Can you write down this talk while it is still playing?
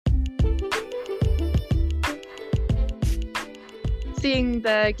seeing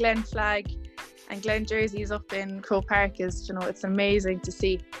the Glen flag and Glen jerseys up in Croke Park is, it's amazing to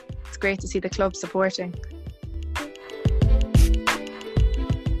see. It's great to see the club supporting.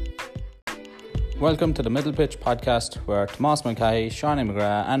 Welcome to the Middle Pitch podcast, where Tomas Mulcahy, Shawnee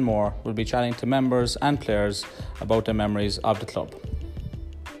McGrath and more will be chatting to members and players about their memories of the club.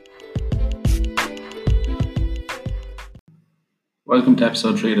 Welcome to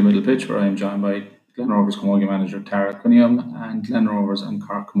episode 3 of the Middle Pitch, where I am joined by Glen Rovers Camogie manager Tara Cunningham and Glen Rovers and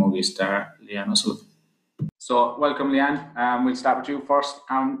Cork Camogie star Leanne O'Sullivan. So welcome, Leanne. We'll start with you first.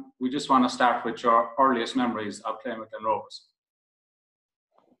 We just want to start with your earliest memories of playing with Glen Rovers.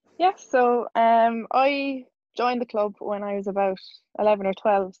 Yeah, so I joined the club when I was about 11 or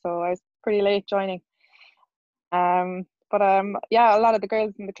 12, so I was pretty late joining. But a lot of the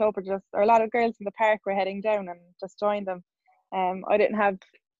girls in the club a lot of girls in the park were heading down and just joined them. I didn't have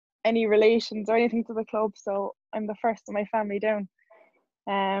any relations or anything to the club, so I'm the first in my family down.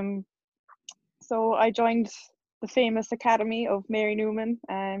 So I joined the famous academy of Mary Newman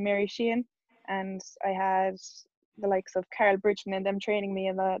and Mary Sheehan, and I had the likes of Carol Bridgman and them training me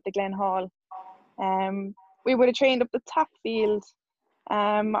in the Glen Hall. We would have trained up the top field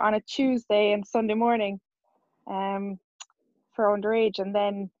on a Tuesday and Sunday morning for underage, and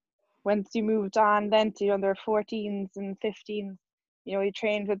then once you moved on then to under 14s and 15s, you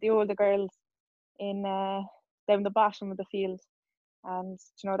trained with the older girls in down the bottom of the field, and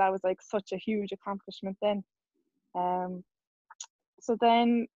that was like such a huge accomplishment then. So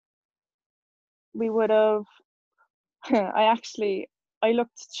then we would have I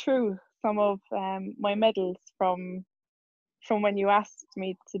looked through some of my medals from when you asked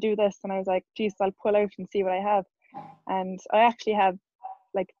me to do this, and I was like, geez, I'll pull out and see what I have. And I actually have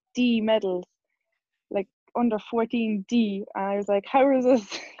like D medals, like under 14 D, and I was like, how is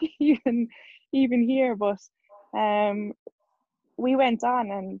this even here? But we went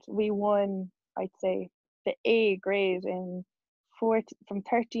on and we won, I'd say, the A grade in from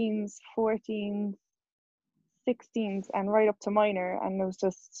 13s, 14s, 16s, and right up to minor, and it was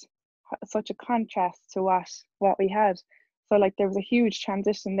just such a contrast to what we had. So like there was a huge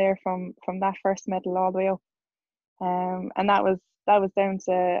transition there from that first medal all the way up, and that was down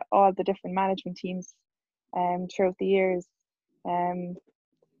to all the different management teams throughout the years.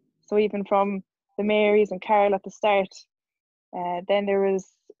 So even from the Marys and Carol at the start, then there was,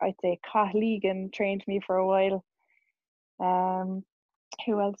 I'd say, Cath Legan trained me for a while.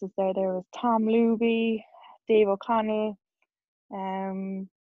 Who else was there? There was Tom Luby, Dave O'Connell, Kelly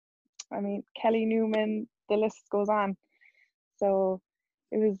Newman, the list goes on. So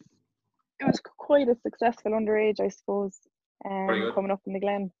it was quite a successful underage, I suppose, coming up in the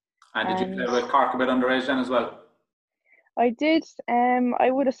Glen. And did you play with Cork a bit underage then as well? I did. I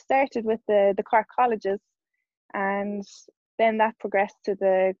would have started with the Cork colleges, and then that progressed to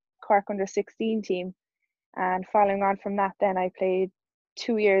the Cork under 16 team, and following on from that, then I played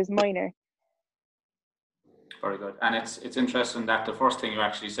 2 years minor. Very good. And it's interesting that the first thing you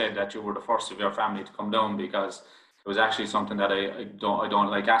actually said, that you were the first of your family to come down, because it was actually something that I don't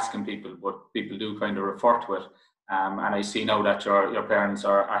like asking people, but people do kind of refer to it. And I see now that your parents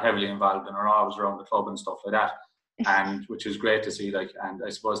are heavily involved and are always around the club and stuff like that, and which is great to see. And I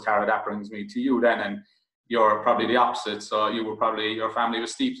suppose, Tara, that brings me to you then, and you're probably the opposite. So your family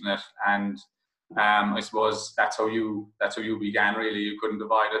was steeped in it, and I suppose that's how you began. Really, you couldn't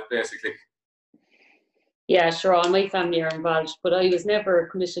avoid it, basically. Yeah, sure, all my family are involved, but I was never a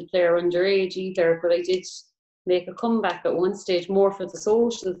committed player underage either, but I did make a comeback at one stage, more for the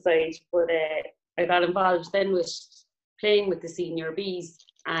social side, but I got involved then with playing with the senior Bs,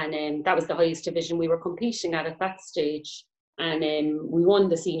 and that was the highest division we were competing at that stage, and we won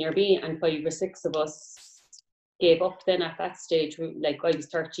the senior B, and 5 or 6 of us gave up then at that stage. Like, I was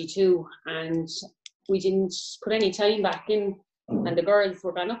 32, and we didn't put any time back in, and the girls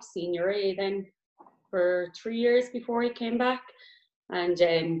were gone up senior A then for 3 years before I came back, and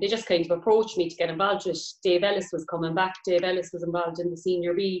they just kind of approached me to get involved with. Dave Ellis was coming back. Dave Ellis was involved in the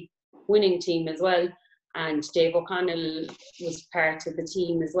senior B winning team as well, and Dave O'Connell was part of the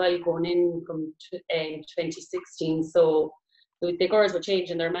team as well going in from 2016. So the girls were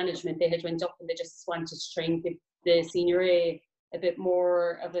changing their management. They had went up and they just wanted to try and give the senior A a bit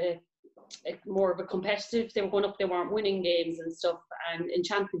more of a competitive. They were going up, they weren't winning games and stuff, and in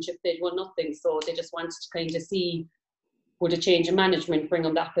championship they'd won nothing, so they just wanted to kind of see, would a change in management bring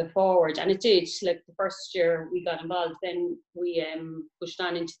them that bit forward, and it did. Like, the first year we got involved, then we pushed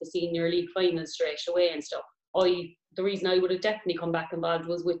on into the senior league finals straight away and stuff. The reason I would have definitely come back involved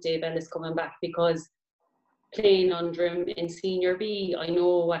was with Dave Ellis coming back, because playing under him in senior B, I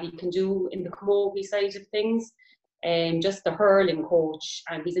know what he can do in the Camogie side of things. just the hurling coach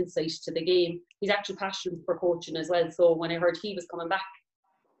and his insight to the game. He's actually passionate for coaching as well. So when I heard he was coming back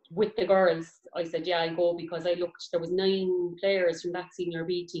with the girls, I said, yeah, I'll go, because I looked, there was 9 players from that senior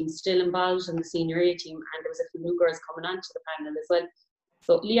B team still involved in the senior A team, and there was a few new girls coming onto the panel as well.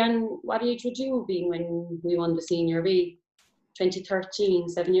 So Leanne, what age would you have been when we won the senior B? 2013,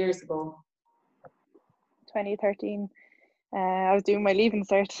 7 years ago. 2013. I was doing my leaving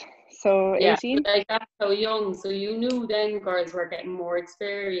cert, so yeah, 18. like that's so young. So you knew then girls were getting more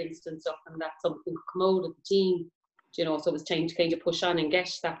experienced and stuff, and that something could come out of the team. You know, so it was time to kind of push on and get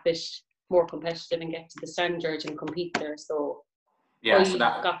that bit more competitive and get to the standard and compete there. So yeah,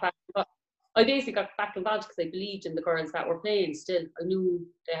 I basically got back involved because I believed in the girls that were playing still. I knew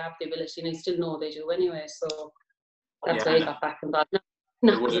they have the ability, and I still know they do anyway. So that's why I got back involved.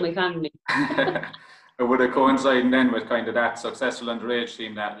 Not because of my family. It would have coincided then with kind of that successful underage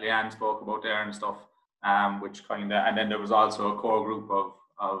team that Leanne spoke about there and stuff, which kind of, and then there was also a core group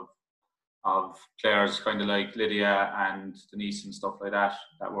of players kind of like Lydia and Denise and stuff like that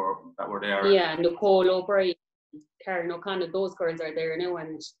were there. Yeah, Nicole O'Brien, Karen O'Connell, those girls are there now,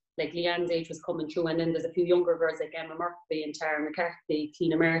 and like Leanne's age was coming through, and then there's a few younger girls like Emma Murphy and Tara McCarthy,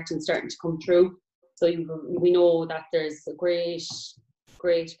 Tina Merton starting to come through. So we know that there's a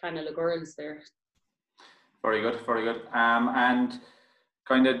great panel of girls there. Very good, very good. And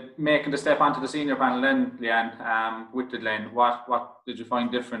kind of making the step onto the senior panel then, Leanne, with the Glen, what did you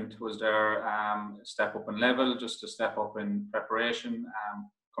find different? Was there a step up in level, just a step up in preparation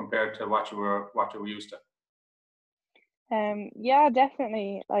compared to what you were used to? Yeah,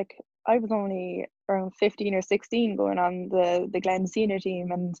 definitely. Like, I was only around 15 or 16 going on the Glen senior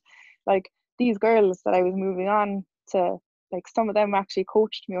team, and like these girls that I was moving on to, like some of them actually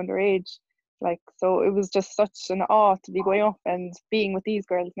coached me underage. Like, so it was just such an awe to be going up and being with these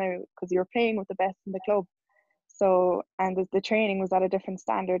girls now, because you're playing with the best in the club. So, and the training was at a different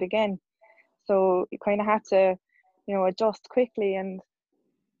standard again. So you kind of had to, you know, adjust quickly. And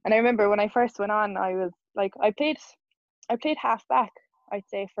I remember when I first went on, I was like, I played half back, I'd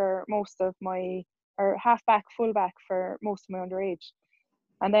say, for most of my, or half back, full back for most of my underage.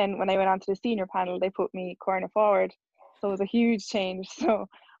 And then when I went on to the senior panel, they put me corner forward. So it was a huge change. So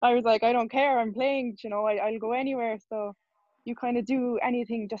I was like, I don't care, I'm playing, you know, I'll go anywhere. So you kind of do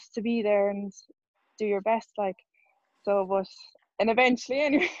anything just to be there and do your best, like. So, and eventually,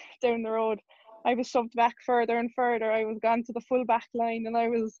 anyway, down the road, I was shoved back further and further. I was gone to the full back line, and I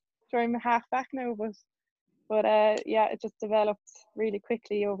was trying half back now. But yeah, it just developed really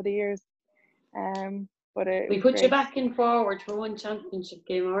quickly over the years. But we put you back and forward for one championship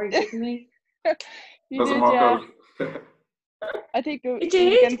game, already, didn't we? You did, yeah. I think it was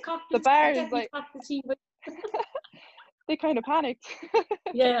against the Bars. Like, they kind of panicked.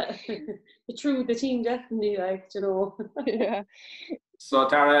 Yeah, the team definitely, like, you know. Yeah. So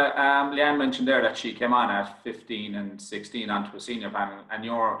Tara, Leanne mentioned there that she came on at 15 and 16 onto a senior panel, and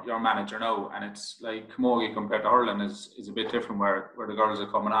your manager now, and it's like Camogie compared to hurling is a bit different, where the girls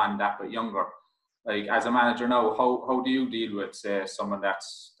are coming on that bit younger. Like, as a manager now, how do you deal with, say, someone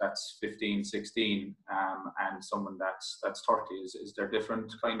that's 15, 16, and someone that's 30? Is there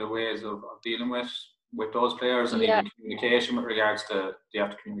different kind of ways of dealing with those players, and even communication with regards to, do you have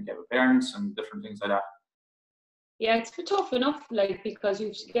to communicate with parents and different things like that? Yeah, it's tough enough, like, because you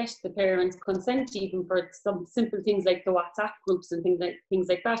have to get the parents' consent even for some simple things like the WhatsApp groups and things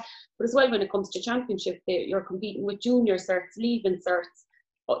like that. But as well, when it comes to championship, you're competing with junior certs, leaving certs.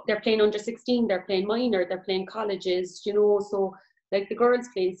 They're playing under 16, they're playing minor, they're playing colleges, you know. So like the girls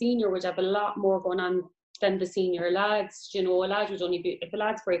playing senior would have a lot more going on than the senior lads. You know, a lad would only be, if a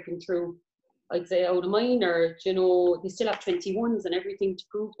lad's breaking through, I'd say out of minor, you know, they still have 21s and everything to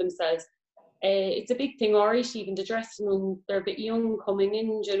prove themselves. It's a big thing, alright, even the dressing room, they're a bit young coming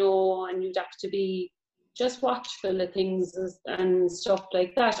in, you know, and you'd have to be just watchful of things and stuff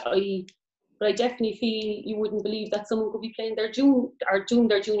like that. But I definitely feel you wouldn't believe that someone could be playing doing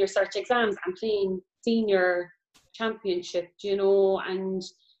their junior cert exams and playing senior championship, you know, and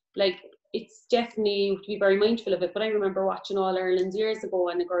like, it's definitely to be very mindful of it. But I remember watching All Ireland years ago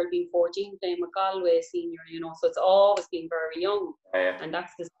and a girl being 14 playing with Galway senior, you know, so it's always been very young. And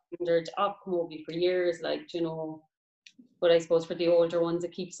that's the standard of Camogie for years, like, you know. But I suppose for the older ones,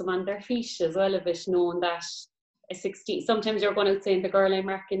 it keeps them on their feet as well, a bit, knowing that a 16, sometimes you're going out saying the girl I'm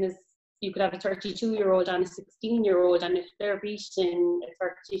marking is, you could have a 32-year-old and a 16-year-old, and if they're beating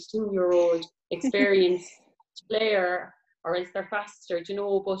a 32-year-old experienced player, or else they're faster, you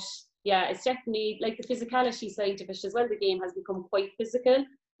know. But yeah, it's definitely like the physicality side of it as well. The game has become quite physical.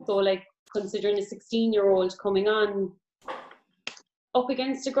 So like, considering a 16-year-old coming on, up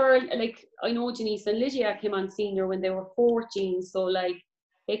against a girl, like I know Denise and Lydia came on senior when they were 14, so like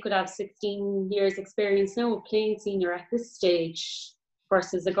they could have 16 years experience now playing senior at this stage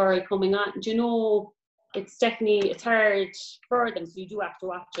versus a girl coming on. Do you know, it's hard for them, so you do have to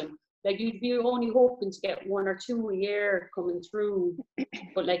watch them. Like you'd be only hoping to get 1 or 2 a year coming through,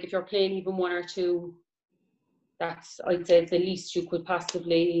 but like if you're playing even 1 or 2, that's, I'd say, the least you could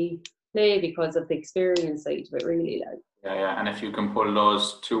possibly play because of the experience side of it, really. Like. Yeah, and if you can pull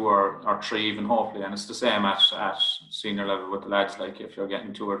those 2 or 3 even, hopefully, and it's the same at senior level with the lads, like if you're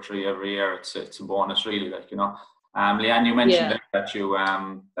getting 2 or 3 every year, it's a bonus, really, like, you know. Leanne, you mentioned that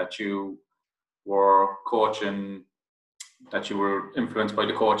you were coaching, that you were influenced by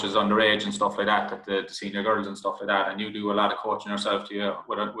the coaches underage and stuff like that, the senior girls and stuff like that, and you do a lot of coaching yourself, do you,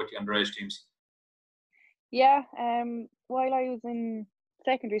 with the underage teams? Yeah, while I was in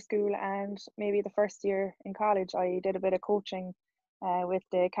secondary school and maybe the first year in college, I did a bit of coaching with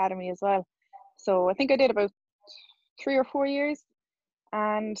the academy as well. So I think I did about 3 or 4 years,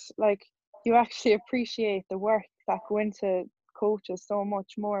 and like you actually appreciate the work that go into coaches so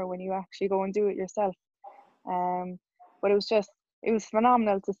much more when you actually go and do it yourself. But it was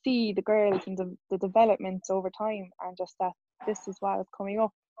phenomenal to see the girls and the developments over time, and just that this is what is coming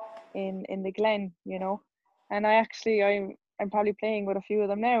up in the Glen, you know. And I'm probably playing with a few of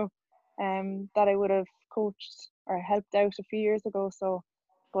them now, that I would have coached or helped out a few years ago. So,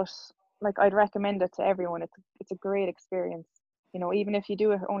 but like I'd recommend it to everyone. It's a great experience, you know, even if you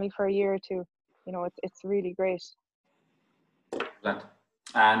do it only for a year or 2, you know, it's really great.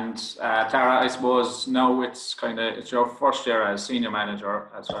 And Tara, I suppose now it's your first year as senior manager,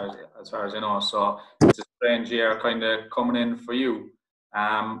 as far as I know. So it's a strange year kind of coming in for you.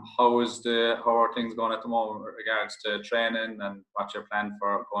 How are things going at the moment with regards to training, and what's your plan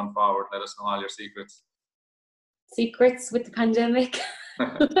for going forward? Let us know all your secrets. Secrets with the pandemic.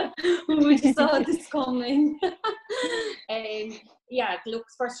 We saw this coming. Yeah,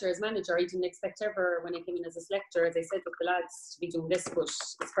 Luke's first year as manager, I didn't expect ever when I came in as a selector, as I said, with the lads to be doing this, but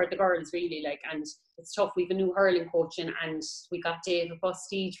it's for the girls really, like, and it's tough. We've a new hurling coaching, and we got Dave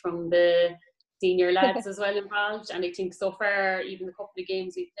Bustage from the senior lads as well involved, and I think so far, even the couple of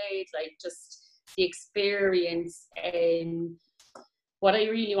games we played, like just the experience, what I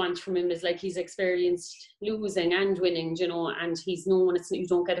really want from him is like he's experienced losing and winning, you know, and he's known you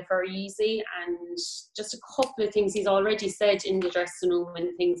don't get it very easy, and just a couple of things he's already said in the dressing room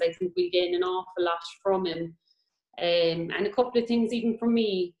and things I think we gain an awful lot from him. And a couple of things even from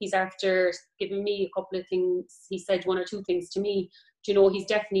me, he's after giving me a couple of things, he said 1 or 2 things to me. You know, he's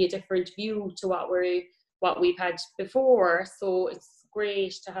definitely a different view to what we've had before, so it's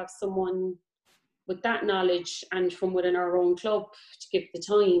great to have someone with that knowledge and from within our own club to give the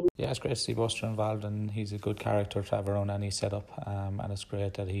time. Yeah, it's great to see Buster involved, and he's a good character to have around any setup, and it's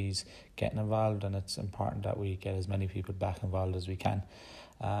great that he's getting involved, and it's important that we get as many people back involved as we can.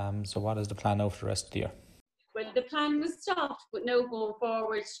 So what is the plan now for the rest of the year? Well, the plan was tough, but now going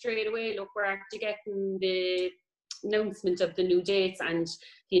forward straight away, look, we're after getting the announcement of the new dates and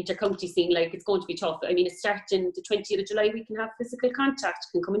the inter-county scene. Like, it's going to be tough. I mean, it's starting the 20th of July, we can have physical contact,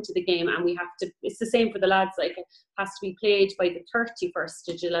 can come into the game, and we have to, it's the same for the lads, like it has to be played by the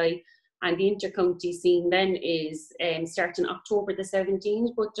 31st of July, and the inter-county scene then is starting October the 17th.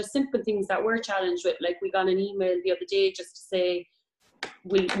 But just simple things that we're challenged with, like we got an email the other day just to say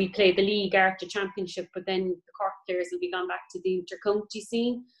we play the league after championship, but then the Cork players will be gone back to the inter-county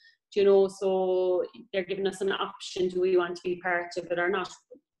scene. You know, so they're giving us an option, do we want to be part of it or not?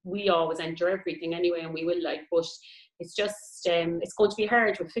 We always enter everything anyway, and we will, like, but it's just it's going to be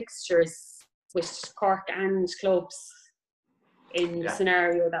hard with fixtures with Cork and clubs in the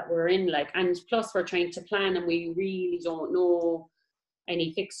scenario that we're in, like, and plus we're trying to plan and we really don't know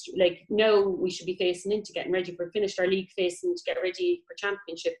any fixture. Like, now we should be facing into getting ready for, finished our league, facing to get ready for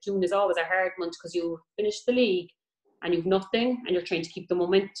championship. June is always a hard month because you finish the league and you've nothing, and you're trying to keep the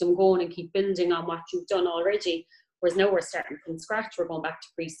momentum going and keep building on what you've done already. Whereas now we're starting from scratch. We're going back to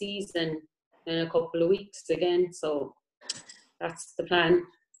pre-season in a couple of weeks again. So that's the plan.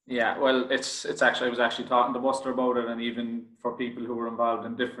 Yeah, well, it's actually, I was actually talking to Buster about it, and even for people who are involved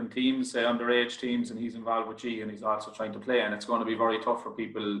in different teams, say underage teams, and he's involved with G, and he's also trying to play, and it's going to be very tough for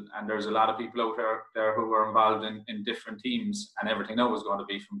people. And there's a lot of people out there who are involved in different teams, and everything now is going to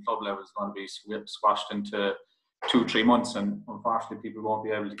be from club level is going to be squashed into 2-3 months, and unfortunately people won't be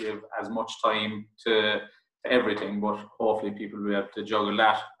able to give as much time to everything, but hopefully people will be able to juggle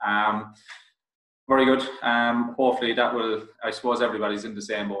that. Very good. Hopefully that will, I suppose everybody's in the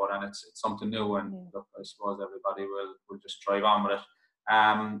same boat, and it's something new, and look, I suppose everybody will just drive on with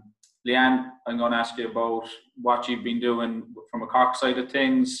it. Leanne, I'm going to ask you about what you've been doing from a Cork side of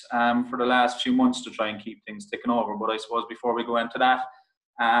things for the last few months to try and keep things ticking over. But I suppose before we go into that,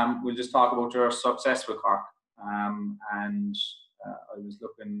 we'll just talk about your success with Cork. I was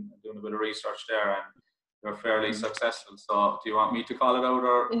doing a bit of research there, and you're fairly successful. So do you want me to call it out,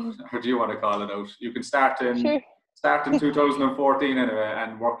 or do you want to call it out? You can start in 2014 anyway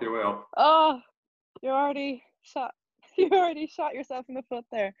and work your way up. Oh, you already shot yourself in the foot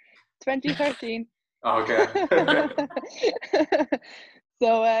there. 2013. Okay.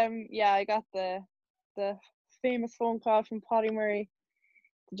 So I got the famous phone call from Paddy Murray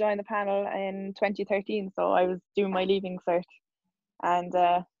to join the panel in 2013. So I was doing my leaving cert, and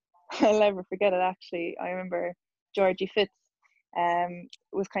I'll never forget it. Actually, I remember Georgie Fitz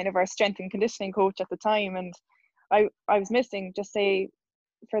was kind of our strength and conditioning coach at the time, and I was missing, just say,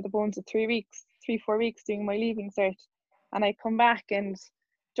 for the bones of 3 4 weeks doing my leaving cert, and I come back and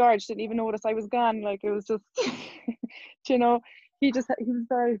George didn't even notice I was gone. Like, it was just he was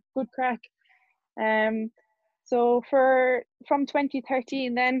very good crack. So from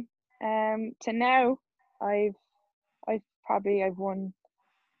 2013 then to now, I've won.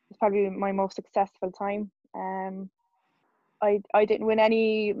 It's probably my most successful time. I didn't win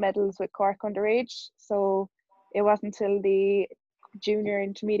any medals with Cork underage, so it wasn't until the junior,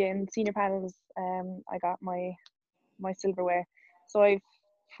 intermediate and senior panels I got my silverware. So I've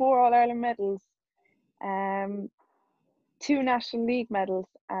 4 All-Ireland medals, 2 National League medals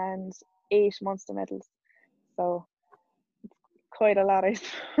and 8 Munster medals. So it's quite a lot, I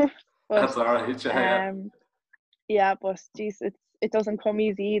suppose. But, that's all right. Yeah, but geez, it doesn't come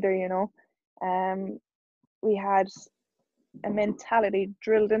easy either, We had a mentality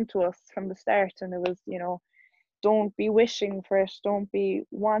drilled into us from the start, and it was, don't be wishing for it, don't be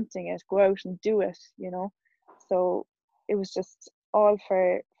wanting it, go out and do it, So it was just all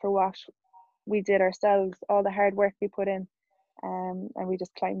for what we did ourselves, all the hard work we put in, and we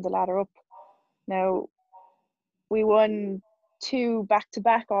just climbed the ladder up. Now, we won 2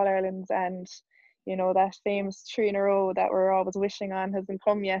 back-to-back All-Irelands, and that famous 3 in a row that we're always wishing on hasn't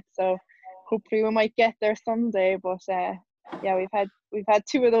come yet, so hopefully we might get there someday. But we've had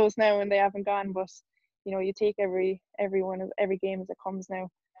 2 of those now and they haven't gone, but you take every game as it comes now,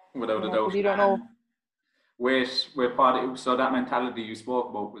 without a doubt. You don't know. With Paddy, so that mentality you spoke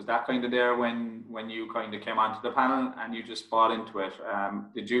about, was that kind of there when you kind of came onto the panel and you just bought into it?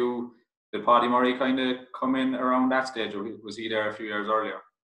 Did Paddy Murray kind of come in around that stage, or was he there a few years earlier?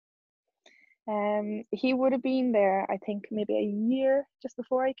 He would have been there, I think, maybe a year just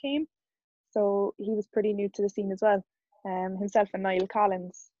before I came, so he was pretty new to the scene as well. Himself and Niall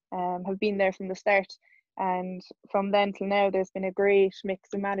Collins have been there from the start, and from then till now there's been a great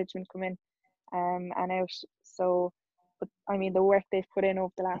mix of management come in and out. So, but I mean, the work they've put in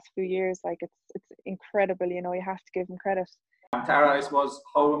over the last few years, like, it's incredible. You have to give them credit. Tara, I suppose,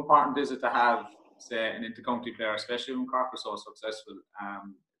 how important is it to have, say, an intercounty player, especially when Cork was so successful,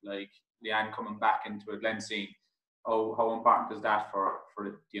 like Leanne coming back into a Glen scene? How important is that for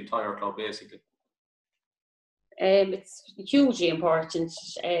the entire club, basically? It's hugely important.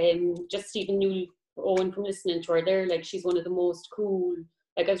 Just even knew Owen from listening to her there, like, she's one of the most cool,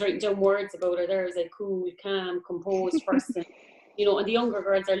 like, I was writing down words about her there, as like cool, calm, composed person, and the younger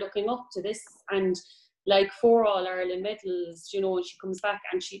girls are looking up to this, and like 4 All-Ireland medals, and she comes back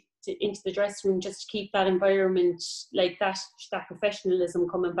and into the dressing room just to keep that environment, like that professionalism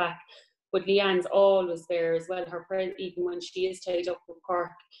coming back. But Leanne's always there as well. Even when she is tied up with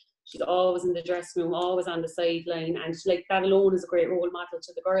Cork, she's always in the dressing room, always on the sideline, and like that alone is a great role model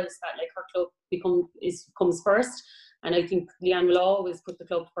to the girls, that like her club comes first. And I think Leanne will always put the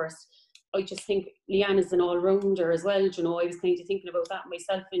club first. I just think Leanne is an all-rounder as well. I was kind of thinking about that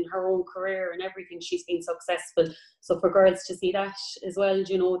myself in her own career and everything. She's been successful. So for girls to see that as well,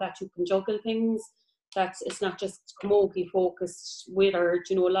 that you can juggle things, that it's not just camogie focused with her.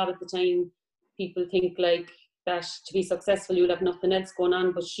 A lot of the time people think like that to be successful you'll have nothing else going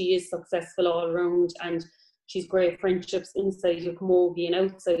on, but she is successful all around, and she's great friendships inside of camogie and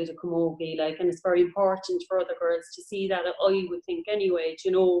outside of camogie, like, and it's very important for other girls to see that. I would think anyway,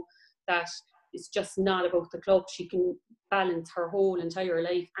 that it's just not about the club. She can balance her whole entire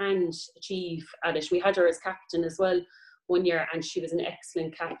life and achieve at it. We had her as captain as well one year, and she was an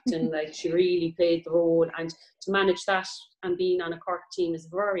excellent captain. Like, she really played the role, and to manage that and being on a Cork team is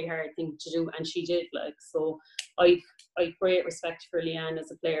a very hard thing to do, and she did. Like, so I've great respect for Leanne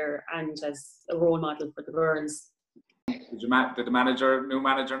as a player and as a role model for the girls. Did the new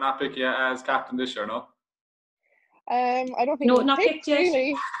manager not pick you as captain this year? No. I don't think no, not picked yet.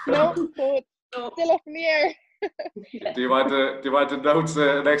 really. No, so it's still up in the air. Do you want to announce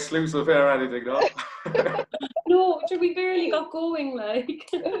an exclusive here or anything? No. No, we barely got going. Like.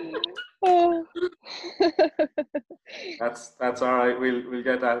 Oh. That's all right. We'll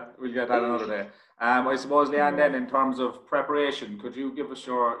get that another day. I suppose, Leanne, then in terms of preparation, could you give us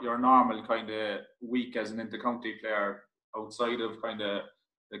your normal kind of week as an intercounty player outside of kind of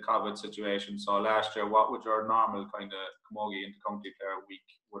the COVID situation? So last year, what would your normal kind of Camogie intercounty player week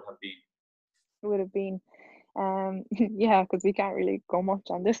would have been? Would have been, yeah, because we can't really go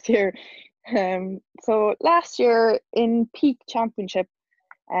much on this year. So last year in peak championship,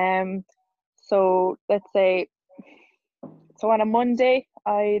 so let's say, so on a Monday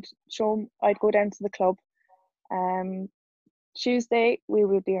I'd go down to the club. Tuesday we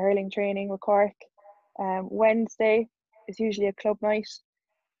would be hurling training with Cork. Wednesday is usually a club night.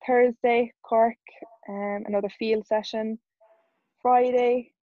 Thursday Cork, another field session.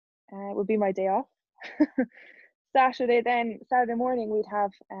 Friday would be my day off. Saturday morning we'd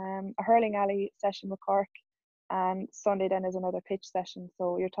have a hurling alley session with Cork, and Sunday then is another pitch session.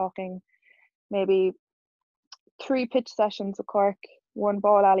 So you're talking maybe 3 pitch sessions with Cork, 1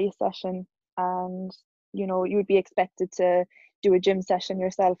 ball alley session, and you know you would be expected to do a gym session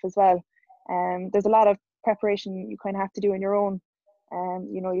yourself as well. There's a lot of preparation you kind of have to do on your own.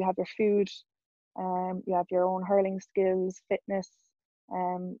 You know, you have your food, you have your own hurling skills, fitness.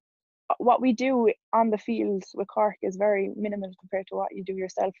 What we do on the field with Cork is very minimal compared to what you do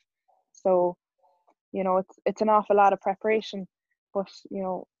yourself. So, you know, it's an awful lot of preparation. But, you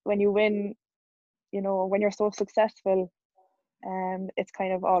know, when you win, you know, when you're so successful, it's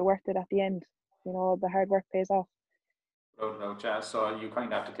kind of all worth it at the end. You know, the hard work pays off. No, Chaz. So you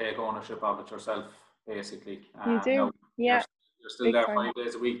kind of have to take ownership of it yourself, basically. You do, no, yeah. You're still Big there time. 5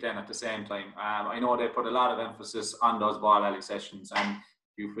 days a week then at the same time. I know they put a lot of emphasis on those ball alley sessions, and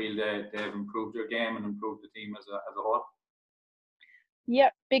you feel they've improved your game and improved the team as a whole? Yeah,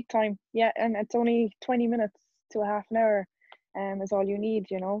 big time. Yeah, and it's only 20 minutes to a half an hour is all you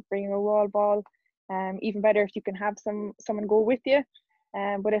need, you know, bringing a wall ball. Even better if you can have someone go with you.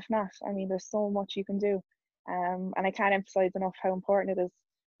 But if not, I mean, there's so much you can do. And I can't emphasize enough how important it is,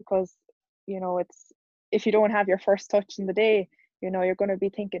 because, you know, it's, if you don't have your first touch in the day, you know, you're going to be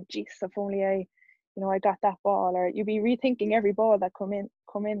thinking, geez, if only I got that ball, or you'll be rethinking every ball that come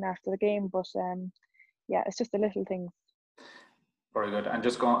in after the game. But yeah, it's just the little things. Very good. And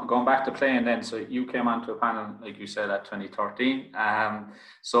just going back to playing then, so you came onto a panel, like you said, at 2013.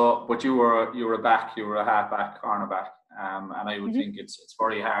 But you were a half-back, cornerback, and I would think it's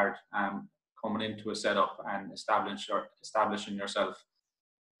very hard coming into a setup and establishing yourself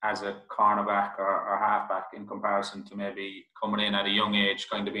as a cornerback or halfback in comparison to maybe coming in at a young age,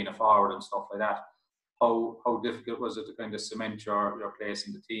 kind of being a forward and stuff like that. How difficult was it to kind of cement your place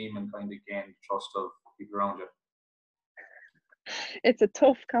in the team and kind of gain the trust of people around you? It's a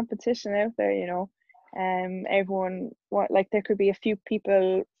tough competition out there, you know. Everyone, there could be a few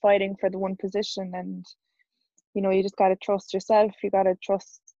people fighting for the one position, and you know, you just got to trust yourself. You got to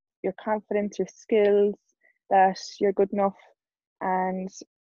trust your confidence, your skills, that you're good enough, and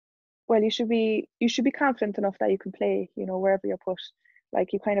well, you should be confident enough that you can play, you know, wherever you're put.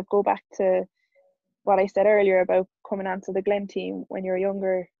 Like, you kind of go back to what I said earlier about coming onto the Glen team when you're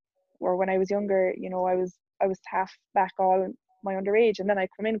younger, or when I was younger, you know, I was half back all my underage, and then I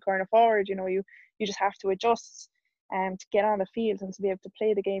come in corner forward. You know, you just have to adjust to get on the field and to be able to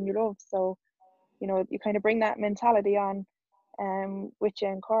play the game you love. So, you know, you kind of bring that mentality on with you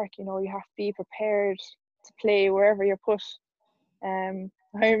in Cork. You know, you have to be prepared to play wherever you're put.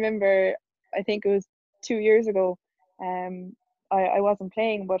 I remember, I think it was 2 years ago, I wasn't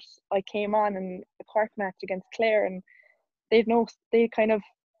playing, but I came on in a Cork match against Clare, and they'd no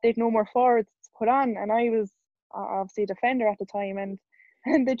more forwards to put on, and I was obviously a defender at the time, and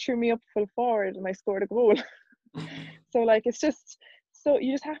they threw me up full forward and I scored a goal. So like, it's just, so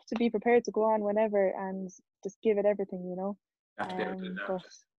you just have to be prepared to go on whenever and just give it everything, you know. You have to be able to adapt. But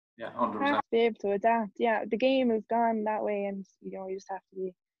yeah, 100%. have to be able to adapt. Yeah, the game is gone that way, and you know, you just have to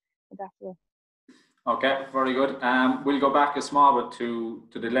be adaptable. Okay, very good. We'll go back a small bit to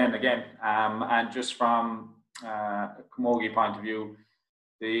the Glen again, and just from a Camogie point of view,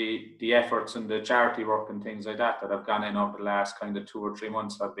 the efforts and the charity work and things like that have gone in over the last kind of 2 or 3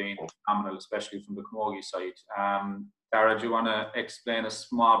 months have been phenomenal, especially from the Camogie side. Tara, do you want to explain a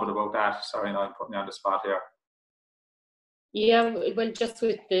small bit about that? Sorry, I'm putting you on the spot here. Yeah, well, just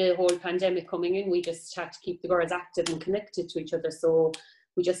with the whole pandemic coming in, we just had to keep the girls active and connected to each other. So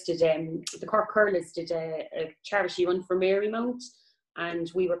we just did, the Cork Hurlers did a charity run for Marymount,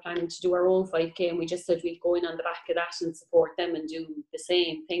 and we were planning to do our own 5K, and we just said we'd go in on the back of that and support them and do the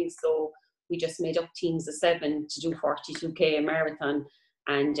same thing. So we just made up teams of 7 to do 42k a marathon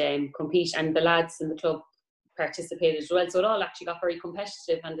and compete, and the lads in the club participated as well. So it all actually got very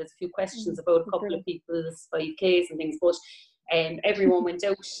competitive, and there's a few questions about a couple of people's 5Ks and things, but everyone went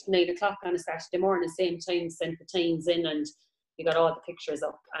out 9 o'clock on a Saturday morning, same time, sent the times in, and we got all the pictures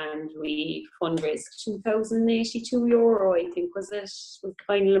up, and we fundraised €2,082, I think was the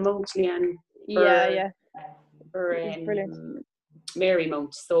final amount, Leanne, for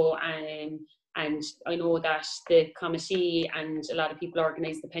Marymount. So and I know that the committee and a lot of people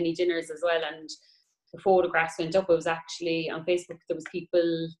organised the penny dinners as well, and the photographs went up. It was actually on Facebook, there was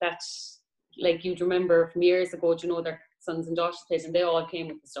people that, like, you'd remember from years ago, you know, their sons and daughters played, and they all came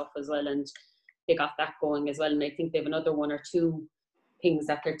with the stuff as well, and they got that going as well. And I think they have another 1 or 2 things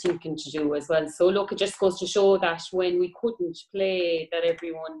that they're thinking to do as well. So look, it just goes to show that when we couldn't play, that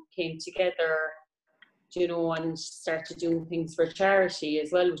everyone came together, you know, and started doing things for charity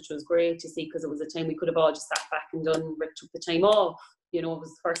as well, which was great to see, because it was a time we could have all just sat back and took the time off. You know, it was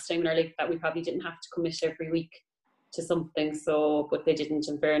the first time in our life that we probably didn't have to commit every week to something. So, but they didn't,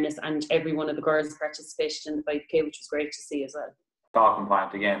 in fairness, and every one of the girls participated in the 5K, which was great to see as well. Talking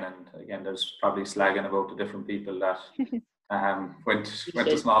point again, and again, there's probably slagging about the different people that went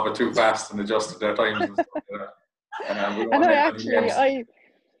to small but too fast and adjusted their times and stuff like that. And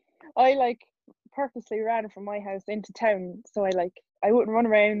I like purposely ran from my house into town, so I wouldn't run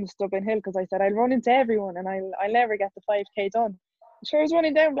around Dublin Hill, because I said I'll run into everyone and I'll never get the 5K done. Sure, I was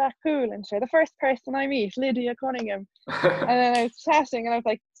running down Blackpool, and sure, the first person I meet, Lydia Cunningham, and then I was chatting, and I was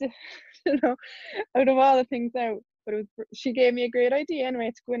like, you know, out of all the things out, but she gave me a great idea anyway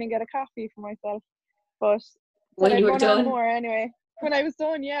to go in and get a coffee for myself. But when you were done, more anyway. When I was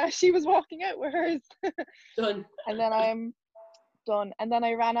done, yeah, she was walking out with hers. Done. And then I'm done, and then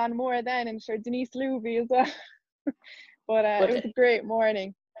I ran on more then, and sure, Denise Louby as well. But it was a great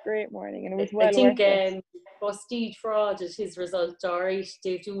morning, and it was well worth it. I think Bustede Fraud is his result, alright.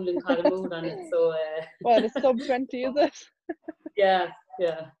 Dave Doolan had a mood on it, so well, it's sub 20, is it? yeah,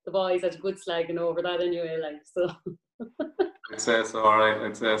 the boys had a good slagging over that anyway, like, so. I'd say so, alright,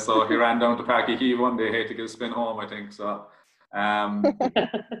 I'd say so. He ran down to Parky Key one day, he had to get a spin home, I think, so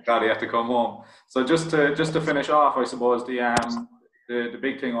God, he had to come home. So just to finish off, I suppose the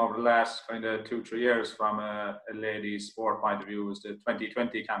big thing over the last kind of 2-3 years from a ladies sport point of view was the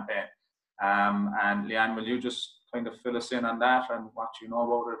 2020 campaign. And Leanne, will you just kind of fill us in on that and what you know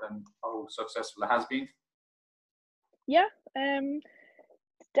about it and how successful it has been? Yeah,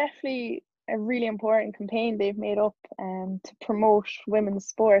 it's definitely a really important campaign they've made up to promote women's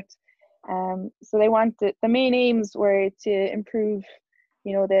sport. So they wanted, the main aims were to improve,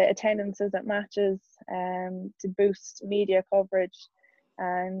 you know, the attendances at matches, to boost media coverage,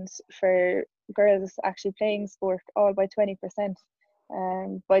 and for girls actually playing sport all by 20%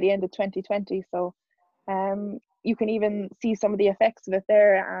 by the end of 2020. So you can even see some of the effects of it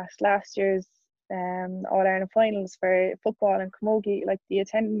there at last year's All-Ireland finals for football and Camogie. Like, the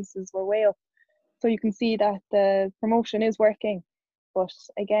attendances were way up. So you can see that the promotion is working. But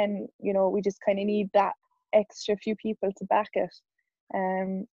again, you know, we just kind of need that extra few people to back it.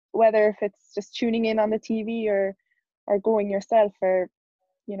 Whether if it's just tuning in on the TV or going yourself, or,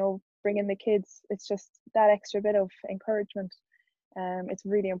 you know, bringing the kids, it's just that extra bit of encouragement. It's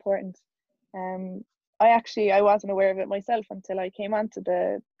really important. I wasn't aware of it myself until I came onto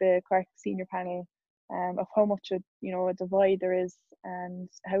the Cork senior panel, of how much a divide there is and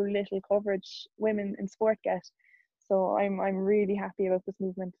how little coverage women in sport get. So I'm really happy about this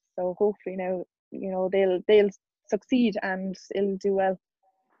movement. So hopefully now, you know, they'll succeed and it'll do well.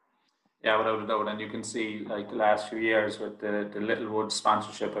 Yeah, without a doubt, and you can see, like, the last few years with the Littlewood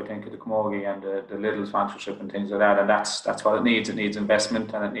sponsorship, I think, of the Camogie, and the Little sponsorship and things like that, and that's what it needs. It needs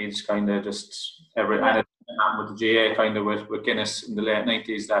investment, and it needs kind of just and it happened with the GA kind of with Guinness in the late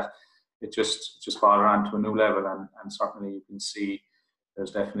 90s, that it just brought it on to a new level, and certainly you can see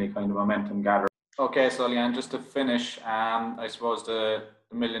there's definitely kind of momentum gathering. Okay, so Leanne, just to finish, I suppose the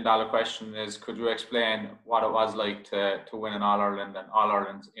 $1 million question is, could you explain what it was like to win an All-Ireland and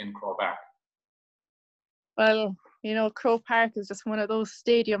All-Ireland in Croke Park? Well, you know, Croke Park is just one of those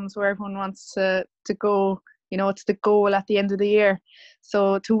stadiums where everyone wants to go. You know, it's the goal at the end of the year.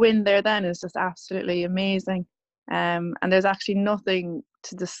 So to win there then is just absolutely amazing. And there's actually nothing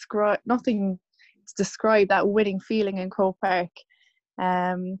to describe that winning feeling in Croke Park.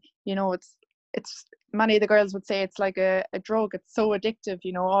 You know, it's many of the girls would say it's like a drug. It's so addictive.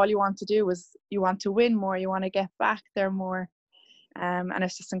 You know, all you want to do is you want to win more, you want to get back there more, and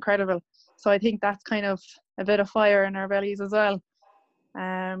it's just incredible. So I think that's kind of a bit of fire in our bellies as well.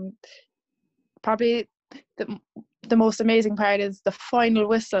 Probably the most amazing part is the final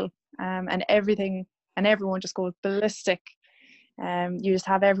whistle and everyone just goes ballistic. You just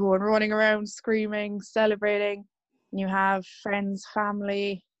have everyone running around, screaming, celebrating. And you have friends,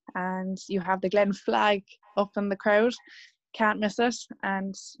 family, and you have the Glen flag up in the crowd. Can't miss it.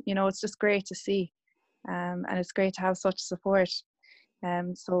 And it's just great to see, and it's great to have such support.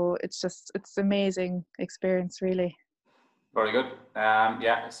 So it's amazing experience, really. Very good.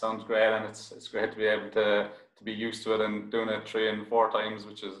 Yeah, it sounds great, and it's great to be able to be used to it and doing it 3 and 4 times,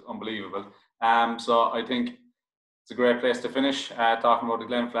 which is unbelievable. So I think it's a great place to finish talking about the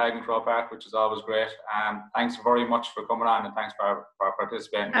Glen flag in Croke Park, which is always great. Thanks very much for coming on, and thanks for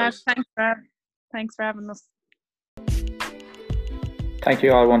participating. Thanks for having us. Thank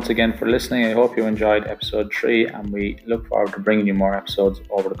you all once again for listening. I hope you enjoyed episode 3, and we look forward to bringing you more episodes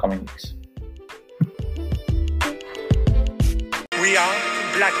over the coming weeks. We are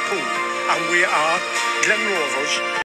Blackpool, and we are Glen Rovers.